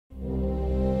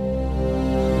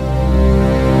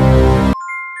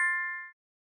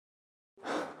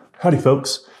Howdy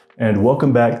folks, and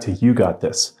welcome back to You Got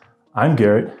This. I'm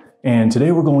Garrett, and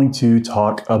today we're going to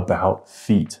talk about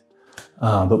feet.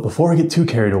 But before I get too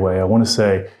carried away, I want to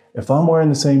say, if I'm wearing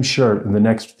the same shirt in the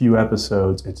next few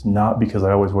episodes, it's not because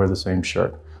I always wear the same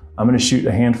shirt. I'm going to shoot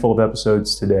a handful of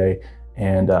episodes today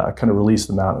and kind of release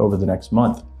them out over the next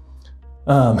month.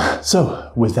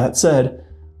 So with that said,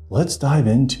 let's dive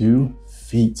into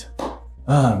feet.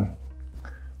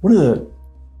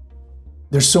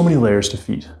 There's so many layers to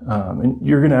feet, and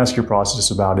you're going to ask your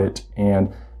prosthetist about it,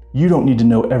 and you don't need to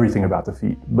know everything about the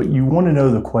feet, but you want to know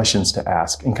the questions to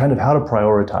ask and kind of how to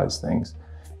prioritize things.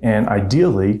 And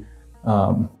ideally,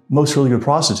 most really good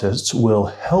prosthetists will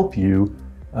help you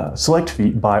select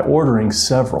feet by ordering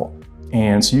several.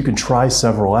 And so you can try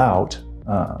several out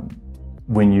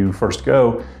when you first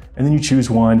go, and then you choose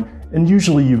one, and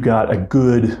usually you've got a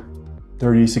good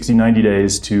 30, 60, 90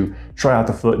 days to try out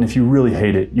the foot, and if you really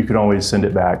hate it, you can always send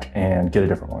it back and get a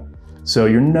different one. So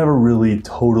you're never really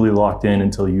totally locked in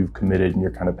until you've committed and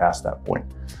you're kind of past that point.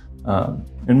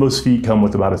 And most feet come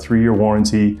with about a 3-year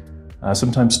warranty,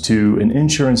 sometimes 2, and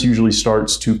insurance usually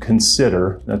starts to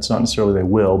consider, that's not necessarily they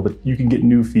will, but you can get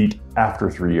new feet after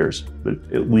 3 years, but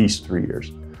at least 3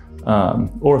 years.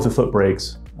 Or if the foot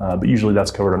breaks, but usually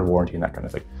that's covered under warranty and that kind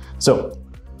of thing. So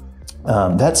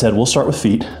that said, we'll start with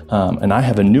feet, and I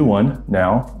have a new one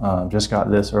now. Just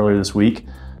got this earlier this week,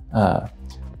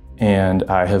 and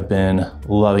I have been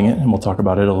loving it, and we'll talk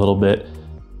about it a little bit.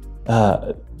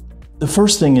 The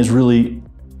first thing is really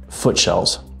foot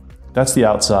shells. That's the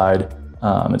outside.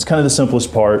 It's kind of the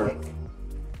simplest part.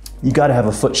 You got to have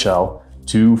a foot shell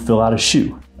to fill out a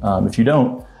shoe. If you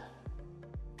don't,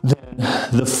 then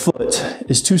the foot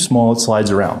is too small, it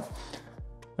slides around.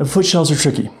 And foot shells are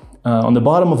tricky. On the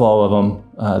bottom of all of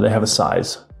them, they have a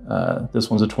size.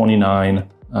 This one's a 29.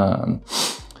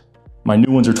 My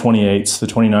new ones are 28s. The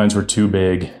 29s were too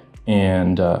big.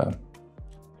 And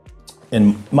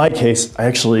in my case, I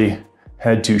actually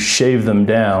had to shave them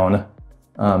down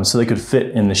so they could fit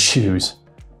in the shoes.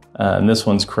 And this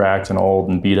one's cracked and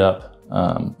old and beat up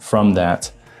from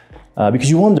that. Because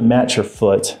you want them to match your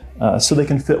foot so they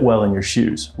can fit well in your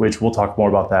shoes, which we'll talk more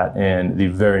about that in the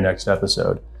very next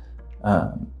episode.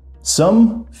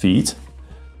 Some feet,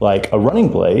 like a running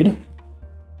blade,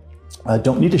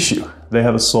 don't need a shoe. They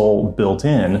have a sole built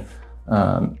in,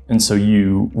 and so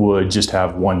you would just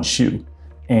have one shoe.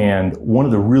 And one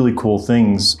of the really cool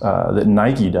things that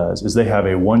Nike does is they have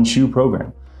a one shoe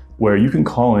program where you can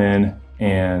call in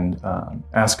and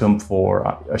ask them for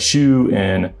a shoe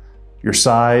in your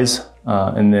size,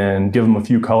 and then give them a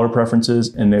few color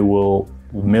preferences, and they will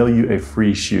mail you a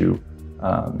free shoe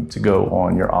to go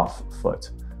on your off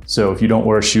foot. So if you don't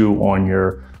wear a shoe on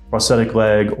your prosthetic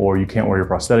leg, or you can't wear your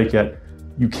prosthetic yet,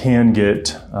 you can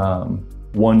get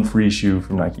one free shoe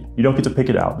from Nike. You don't get to pick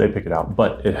it out, they pick it out,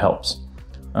 but it helps.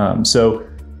 So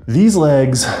these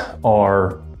legs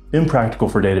are impractical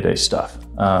for day-to-day stuff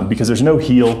because there's no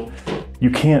heel. You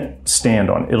can't stand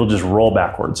on it, it'll just roll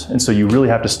backwards. And so you really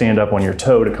have to stand up on your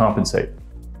toe to compensate.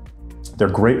 They're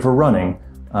great for running,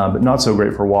 but not so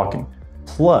great for walking.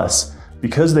 Plus,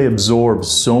 because they absorb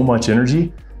so much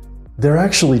energy, they're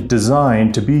actually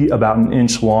designed to be about an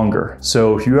inch longer.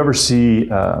 So if you ever see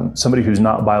somebody who's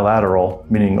not bilateral,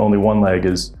 meaning only one leg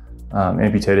is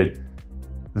amputated,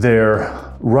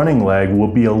 their running leg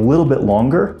will be a little bit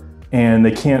longer and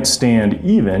they can't stand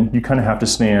even. You kind of have to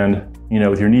stand,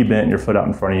 with your knee bent and your foot out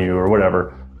in front of you or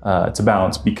whatever to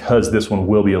balance, because this one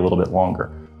will be a little bit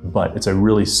longer. But it's a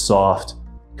really soft,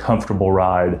 comfortable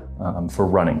ride for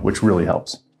running, which really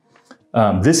helps.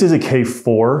 This is a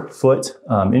K4 foot.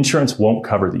 Insurance won't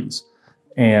cover these.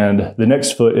 And the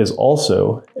next foot is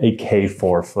also a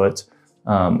K4 foot,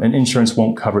 and insurance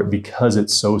won't cover it because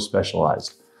it's so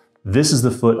specialized. This is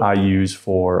the foot I use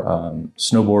for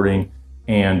snowboarding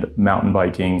and mountain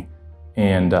biking,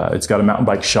 and it's got a mountain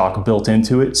bike shock built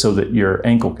into it so that your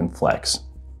ankle can flex.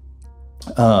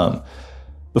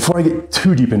 Before I get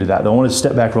too deep into that, though, I want to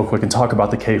step back real quick and talk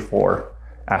about the K4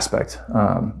 aspect.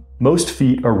 Most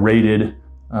feet are rated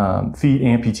feet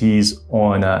amputees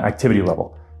on activity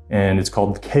level, and it's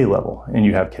called the K level. And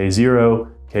you have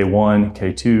K0, K1,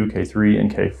 K2, K3,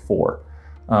 and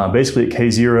K4. Basically at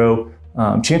K0,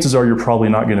 chances are you're probably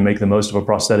not going to make the most of a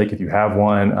prosthetic if you have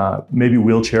one, maybe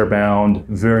wheelchair bound,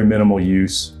 very minimal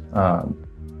use.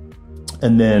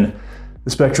 And then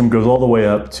the spectrum goes all the way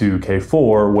up to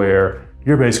K4, where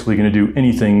you're basically going to do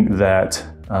anything that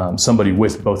somebody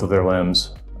with both of their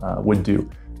limbs would do.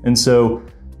 And so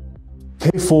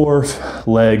K4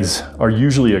 legs are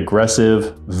usually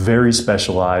aggressive, very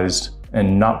specialized,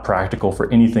 and not practical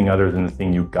for anything other than the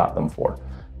thing you got them for.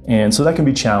 And so that can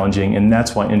be challenging, and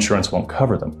that's why insurance won't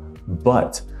cover them.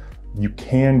 but you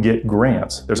can get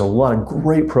grants. There's a lot of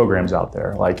great programs out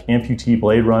there like Amputee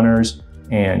Blade Runners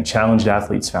and Challenged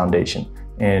Athletes Foundation.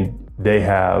 And they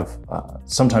have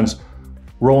sometimes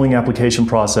rolling application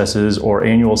processes or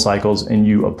annual cycles, and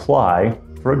you apply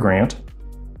for a grant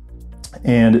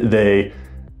and they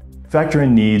factor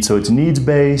in needs. So it's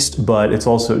needs-based, but it's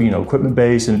also, you know,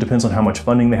 equipment-based, and it depends on how much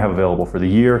funding they have available for the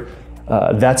year.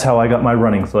 That's how I got my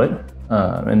running foot,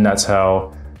 and that's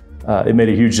how it made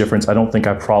a huge difference. I don't think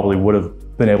I probably would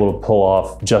have been able to pull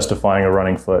off justifying a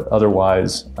running foot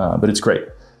otherwise, but it's great.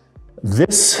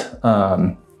 This,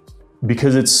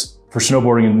 because it's for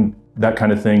snowboarding and that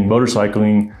kind of thing,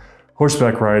 motorcycling,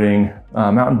 horseback riding,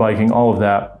 mountain biking, all of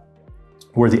that,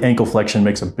 where the ankle flexion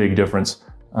makes a big difference,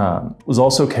 was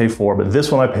also K4, but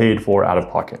this one I paid for out of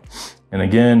pocket. And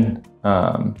again,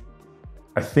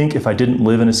 I think if I didn't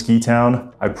live in a ski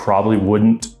town, I probably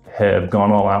wouldn't have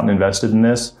gone all out and invested in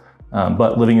this.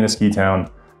 But living in a ski town,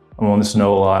 I'm on the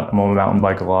snow a lot, I'm on a mountain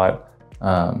bike a lot.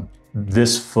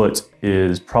 This foot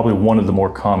is probably one of the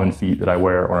more common feet that I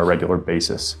wear on a regular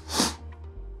basis.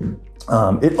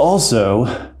 It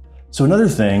also, so another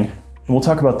thing, and we'll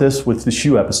talk about this with the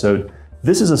shoe episode,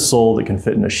 this is a sole that can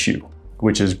fit in a shoe,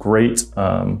 which is great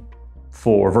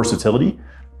for versatility,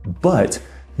 but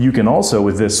you can also,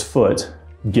 with this foot,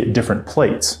 get different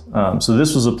plates. So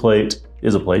this was a plate,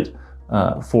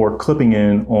 for clipping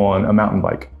in on a mountain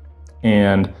bike.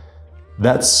 And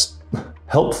that's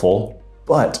helpful,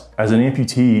 but as an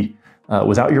amputee,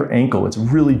 without your ankle, it's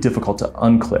really difficult to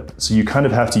unclip. So you kind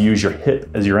of have to use your hip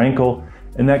as your ankle,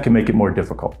 and that can make it more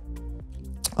difficult.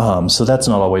 So that's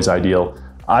not always ideal.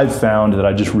 I've found that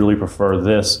I just really prefer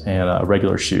this and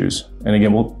regular shoes. And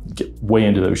again, we'll get way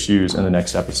into those shoes in the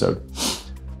next episode.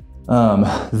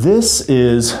 This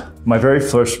is my very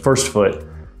first foot.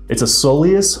 It's a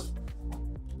soleus,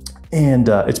 and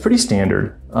it's pretty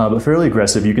standard, but fairly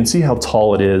aggressive. You can see how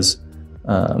tall it is.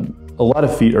 A lot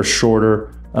of feet are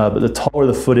shorter, but the taller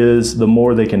the foot is, the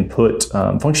more they can put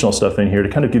functional stuff in here to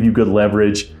kind of give you good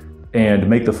leverage and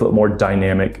make the foot more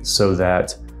dynamic so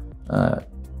that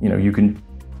you know, you can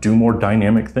do more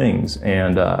dynamic things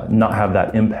and not have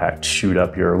that impact shoot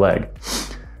up your leg.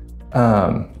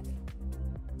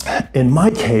 In my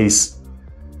case,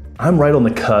 I'm right on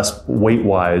the cusp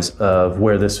weight-wise of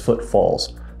where this foot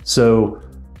falls. So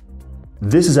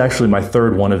this is actually my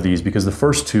third one of these because the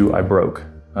first two I broke.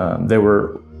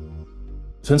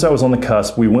 Since I was on the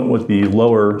cusp, we went with the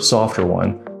lower, softer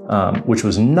one, which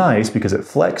was nice because it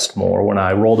flexed more when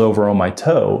I rolled over on my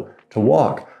toe to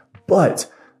walk.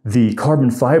 But the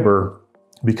carbon fiber,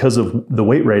 because of the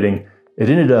weight rating, it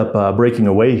ended up breaking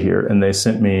away here, and they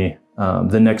sent me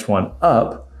the next one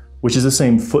up, which is the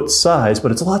same foot size,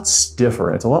 but it's a lot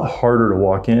stiffer. It's a lot harder to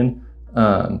walk in.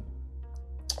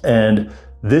 And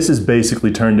this is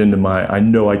basically turned into my, I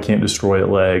know I can't destroy a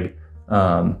leg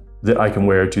that I can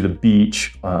wear to the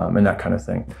beach and that kind of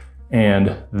thing.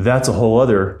 And that's a whole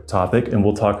other topic, and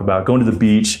we'll talk about going to the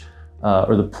beach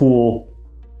or the pool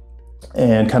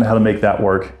and kind of how to make that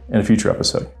work in a future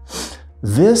episode.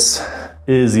 This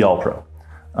is the All Pro.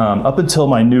 Up until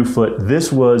my new foot,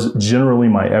 this was generally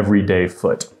my everyday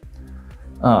foot.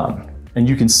 And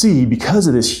you can see, because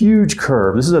of this huge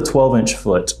curve, this is a 12-inch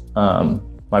foot.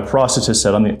 My prosthetist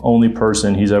said I'm the only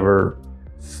person he's ever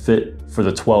fit for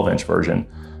the 12-inch version,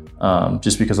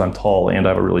 just because I'm tall and I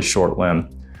have a really short limb.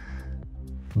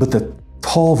 But the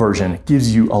tall version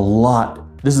gives you a lot.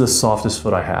 This is the softest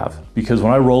foot I have, because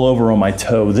when I roll over on my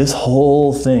toe, this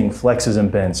whole thing flexes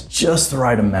and bends just the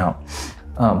right amount.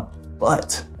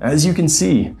 But as you can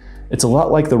see, it's a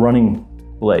lot like the running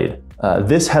blade.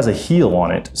 This has a heel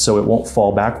on it, so it won't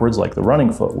fall backwards like the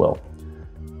running foot will.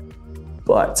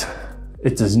 But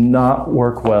it does not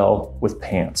work well with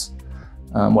pants.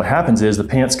 What happens is the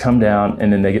pants come down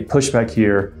and then they get pushed back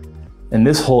here, and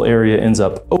this whole area ends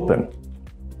up open.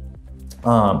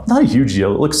 Not a huge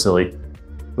deal, it looks silly.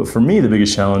 But for me, the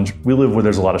biggest challenge, we live where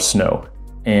there's a lot of snow.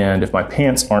 And if my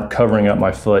pants aren't covering up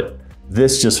my foot,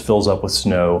 this just fills up with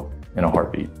snow in a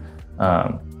heartbeat.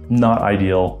 Not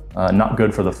ideal, not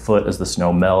good for the foot as the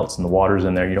snow melts and the water's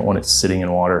in there. You don't want it sitting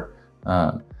in water.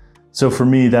 So for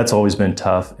me, that's always been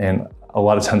tough. And a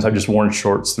lot of times I've just worn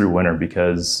shorts through winter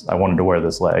because I wanted to wear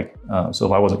this leg. So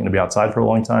if I wasn't gonna be outside for a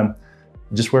long time,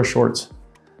 just wear shorts.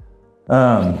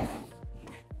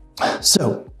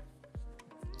 So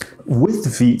with the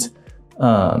feet,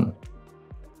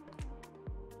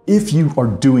 if you are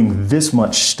doing this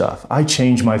much stuff, I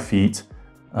change my feet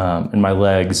and my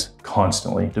legs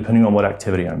constantly, depending on what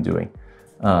activity I'm doing.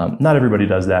 Not everybody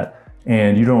does that,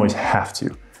 and you don't always have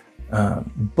to.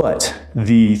 But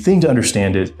the thing to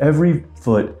understand is every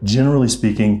foot, generally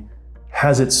speaking,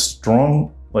 has its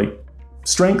strong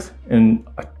strength and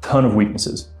a ton of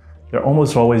weaknesses. They're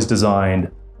almost always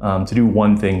designed to do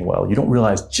one thing well. You don't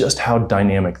realize just how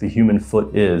dynamic the human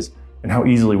foot is and how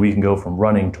easily we can go from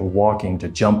running to walking to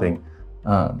jumping.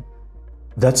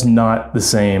 That's not the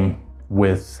same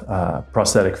with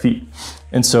prosthetic feet.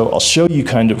 And so I'll show you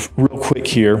kind of real quick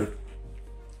here.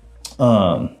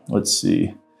 Let's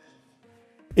see.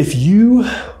 If you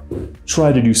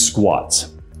try to do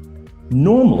squats,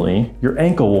 normally your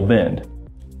ankle will bend.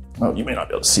 Oh, you may not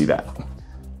be able to see that.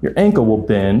 Your ankle will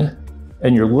bend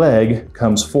and your leg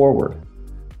comes forward.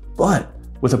 But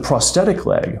with a prosthetic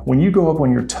leg, when you go up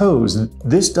on your toes,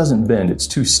 this doesn't bend, it's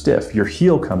too stiff. Your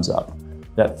heel comes up.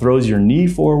 That throws your knee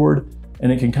forward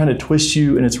and it can kind of twist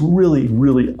you, and it's really,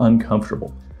 really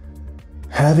uncomfortable.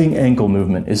 Having ankle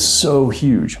movement is so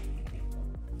huge.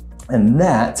 And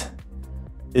that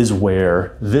is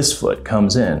where this foot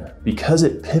comes in. Because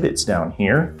it pivots down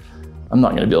here, I'm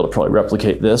not gonna be able to probably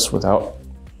replicate this without,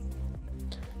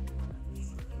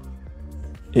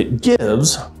 it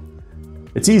gives,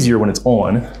 it's easier when it's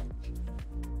on.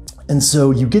 And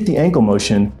so you get the ankle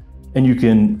motion and you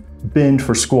can bend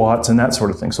for squats and that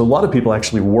sort of thing. So a lot of people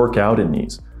actually work out in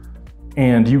these.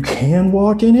 And you can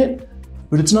walk in it,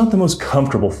 but it's not the most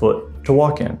comfortable foot to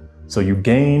walk in. So you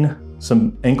gain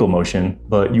some ankle motion,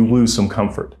 but you lose some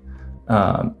comfort.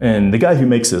 And the guy who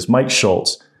makes this, Mike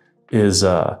Schultz, is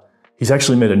he's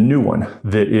actually made a new one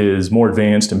that is more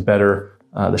advanced and better.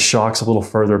 The shock's a little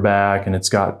further back and it's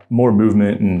got more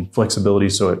movement and flexibility,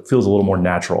 so it feels a little more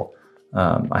natural.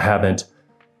 I haven't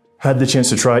had the chance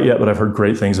to try it yet, but I've heard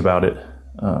great things about it.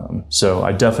 So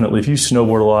I definitely, if you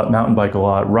snowboard a lot, mountain bike a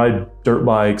lot, ride dirt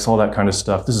bikes, all that kind of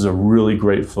stuff, this is a really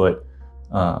great foot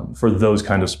for those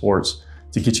kind of sports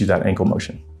to get you that ankle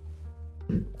motion.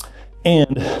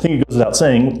 And I think it goes without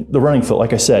saying, the running foot,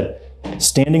 like I said,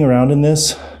 standing around in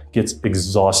this gets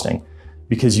exhausting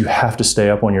because you have to stay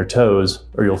up on your toes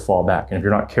or you'll fall back. And if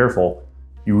you're not careful,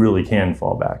 you really can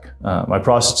fall back. My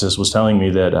prosthetist was telling me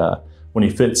that when he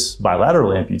fits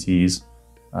bilateral amputees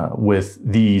with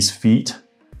these feet,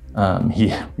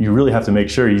 you really have to make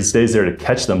sure he stays there to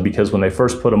catch them, because when they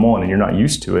first put them on and you're not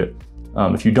used to it,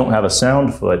 if you don't have a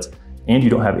sound foot and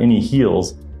you don't have any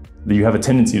heels, you have a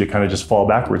tendency to kind of just fall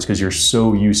backwards because you're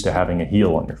so used to having a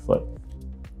heel on your foot.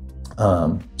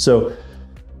 So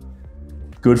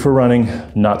good for running,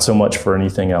 not so much for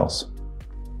anything else.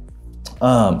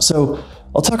 So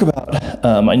I'll talk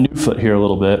about my new foot here a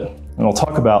little bit, and I'll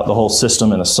talk about the whole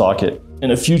system and a socket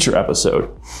in a future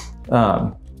episode.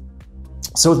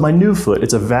 So with my new foot,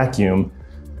 it's a vacuum,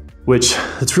 which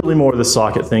it's really more of the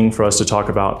socket thing for us to talk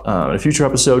about in a future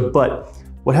episode. But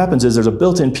what happens is there's a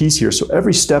built-in piece here. So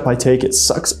every step I take, it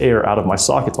sucks air out of my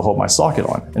socket to hold my socket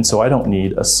on. And so I don't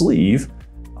need a sleeve.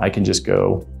 I can just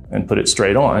go and put it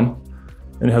straight on,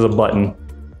 and it has a button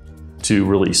to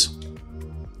release.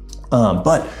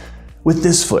 But with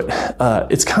this foot,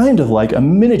 it's kind of like a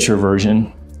miniature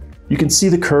version. You can see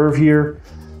the curve here.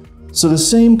 So the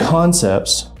same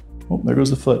concepts, oh, there goes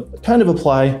the foot, kind of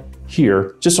apply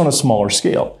here, just on a smaller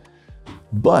scale.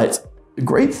 But the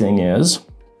great thing is,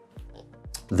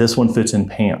 this one fits in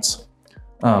pants.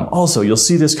 Also, you'll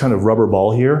see this kind of rubber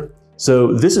ball here.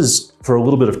 So this is for a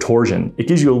little bit of torsion. It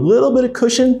gives you a little bit of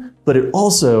cushion, but it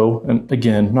also, and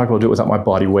again, I'm not gonna do it without my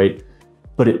body weight,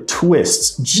 but it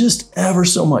twists just ever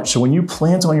so much. So when you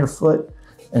plant on your foot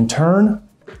and turn,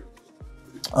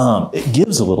 it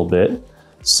gives a little bit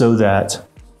so that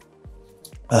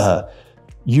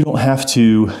you don't have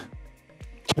to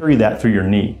carry that through your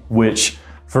knee, which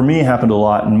for me happened a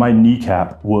lot, and my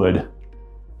kneecap would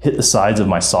hit the sides of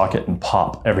my socket and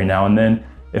pop every now and then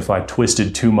if I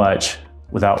twisted too much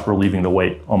without relieving the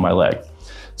weight on my leg.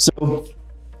 So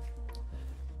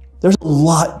there's a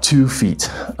lot to feet.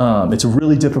 It's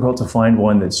really difficult to find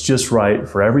one that's just right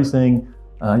for everything.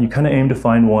 You kind of aim to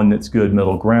find one that's good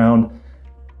middle ground.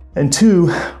 And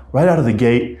two, right out of the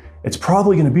gate, it's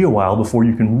probably gonna be a while before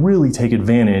you can really take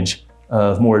advantage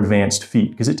of more advanced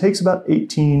feet, because it takes about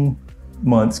 18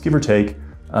 months, give or take,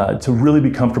 to really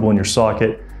be comfortable in your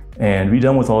socket and be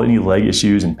done with any leg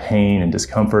issues and pain and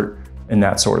discomfort and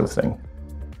that sort of thing.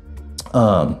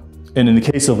 And in the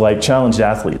case of like challenged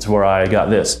athletes where I got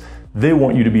this, they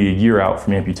want you to be a year out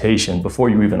from amputation before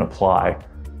you even apply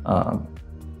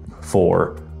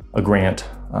for a grant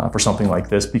for something like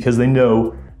this, because they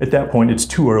know at that point it's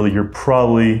too early. You're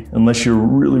probably, unless you're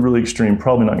really, really extreme,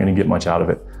 probably not gonna get much out of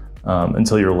it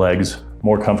until your leg's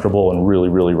more comfortable and really,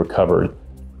 really recovered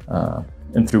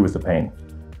and through with the pain.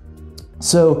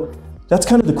 So that's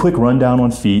kind of the quick rundown on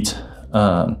feet.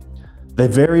 They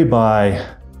vary by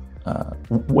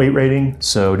weight rating.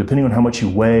 So depending on how much you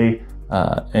weigh,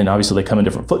 And obviously they come in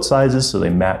different foot sizes, so they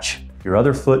match your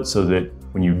other foot so that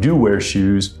when you do wear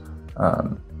shoes,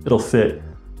 it'll fit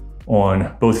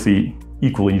on both feet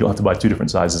equally. You don't have to buy 2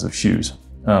 different sizes of shoes.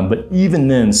 But even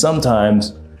then,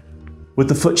 sometimes with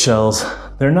the foot shells,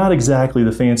 they're not exactly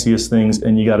the fanciest things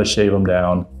and you gotta shave them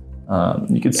down.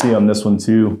 You can see on this one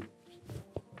too,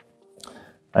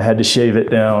 I had to shave it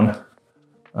down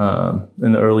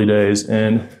in the early days,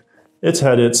 and it's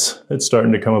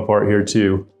starting to come apart here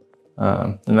too.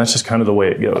 And that's just kind of the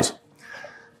way it goes.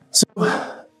 So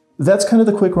that's kind of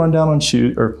the quick rundown on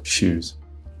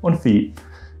on feet.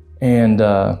 And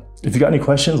if you got any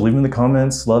questions, leave them in the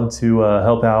comments. Love to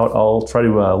help out. I'll try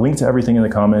to link to everything in the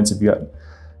comments if you got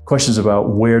questions about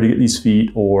where to get these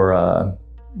feet, or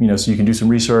so you can do some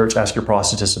research, ask your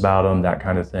prosthetist about them, that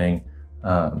kind of thing.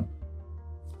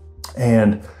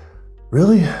 And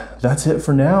really, that's it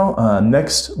for now.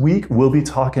 Next week, we'll be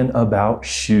talking about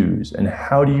shoes and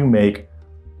how do you make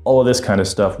all of this kind of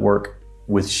stuff work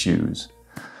with shoes.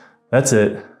 That's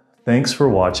it. Thanks for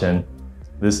watching.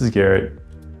 This is Garrett,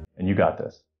 and you got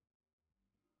this.